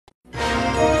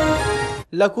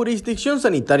La jurisdicción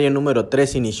sanitaria número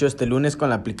 3 inició este lunes con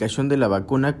la aplicación de la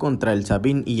vacuna contra el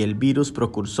Sabin y el virus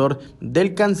precursor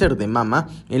del cáncer de mama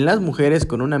en las mujeres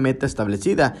con una meta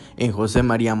establecida en José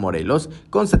María Morelos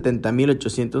con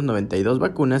 70.892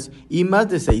 vacunas y más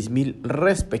de 6.000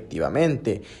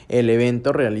 respectivamente. El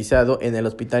evento realizado en el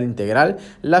Hospital Integral,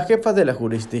 la jefa de la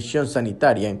jurisdicción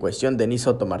sanitaria en cuestión, Denise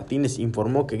Soto Martínez,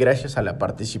 informó que gracias a la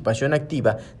participación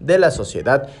activa de la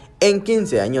sociedad, en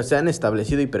 15 años se han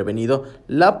establecido y prevenido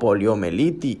la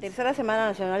poliomielitis. Tercera Semana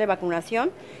Nacional de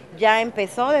Vacunación ya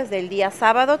empezó desde el día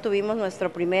sábado, tuvimos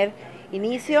nuestro primer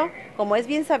inicio. Como es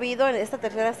bien sabido, en esta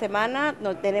tercera semana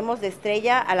tenemos de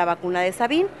estrella a la vacuna de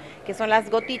Sabin, que son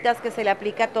las gotitas que se le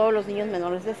aplica a todos los niños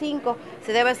menores de 5.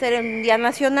 Se debe hacer en un día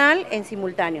nacional en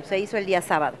simultáneo, se hizo el día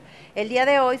sábado. El día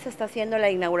de hoy se está haciendo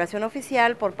la inauguración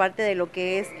oficial por parte de lo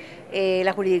que es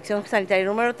la jurisdicción sanitaria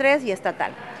número 3 y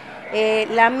estatal.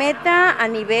 La meta a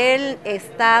nivel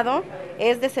estado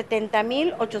es de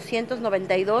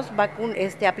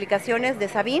 70.892 aplicaciones de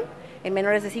Sabin en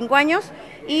menores de 5 años,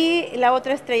 y la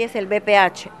otra estrella es el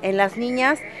VPH en las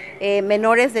niñas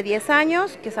menores de 10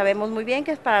 años, que sabemos muy bien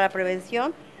que es para la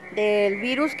prevención del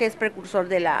virus que es precursor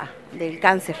del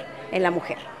cáncer en la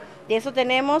mujer. De eso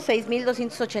tenemos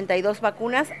 6.282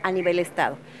 vacunas a nivel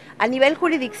estado. A nivel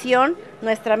jurisdicción,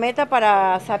 nuestra meta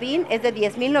para Sabin es de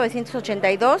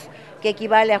 10.982, que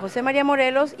equivale a José María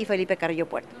Morelos y Felipe Carrillo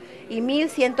Puerto, y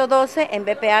 1.112 en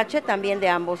VPH también de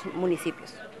ambos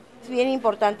municipios. Es bien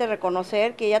importante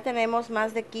reconocer que ya tenemos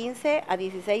más de 15 a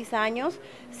 16 años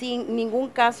sin ningún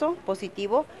caso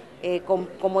positivo,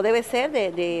 como debe ser,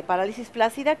 de parálisis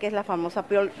flácida, que es la famosa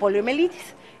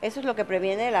poliomielitis. Eso es lo que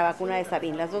previene la vacuna de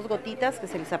Sabin, las 2 gotitas que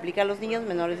se les aplica a los niños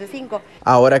menores de 5.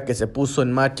 Ahora que se puso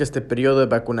en marcha este periodo de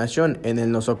vacunación, en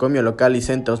el nosocomio local y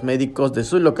centros médicos de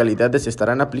sus localidades se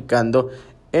estarán aplicando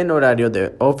en horario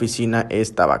de oficina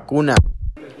esta vacuna.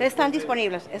 Están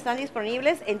disponibles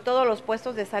en todos los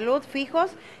puestos de salud fijos.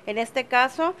 En este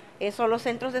caso son los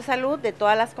centros de salud de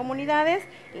todas las comunidades,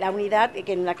 la unidad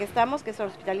en la que estamos, que es el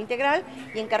Hospital Integral,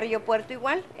 y en Carrillo Puerto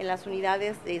igual, en las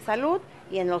unidades de salud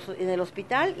y en el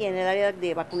hospital y en el área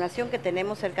de vacunación que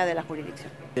tenemos cerca de la jurisdicción.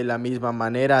 De la misma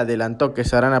manera adelantó que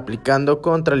estarán aplicando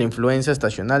contra la influenza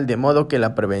estacional, de modo que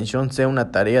la prevención sea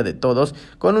una tarea de todos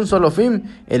con un solo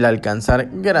fin, el alcanzar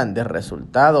grandes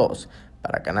resultados.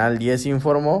 Para Canal 10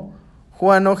 informó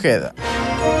Juan Ojeda.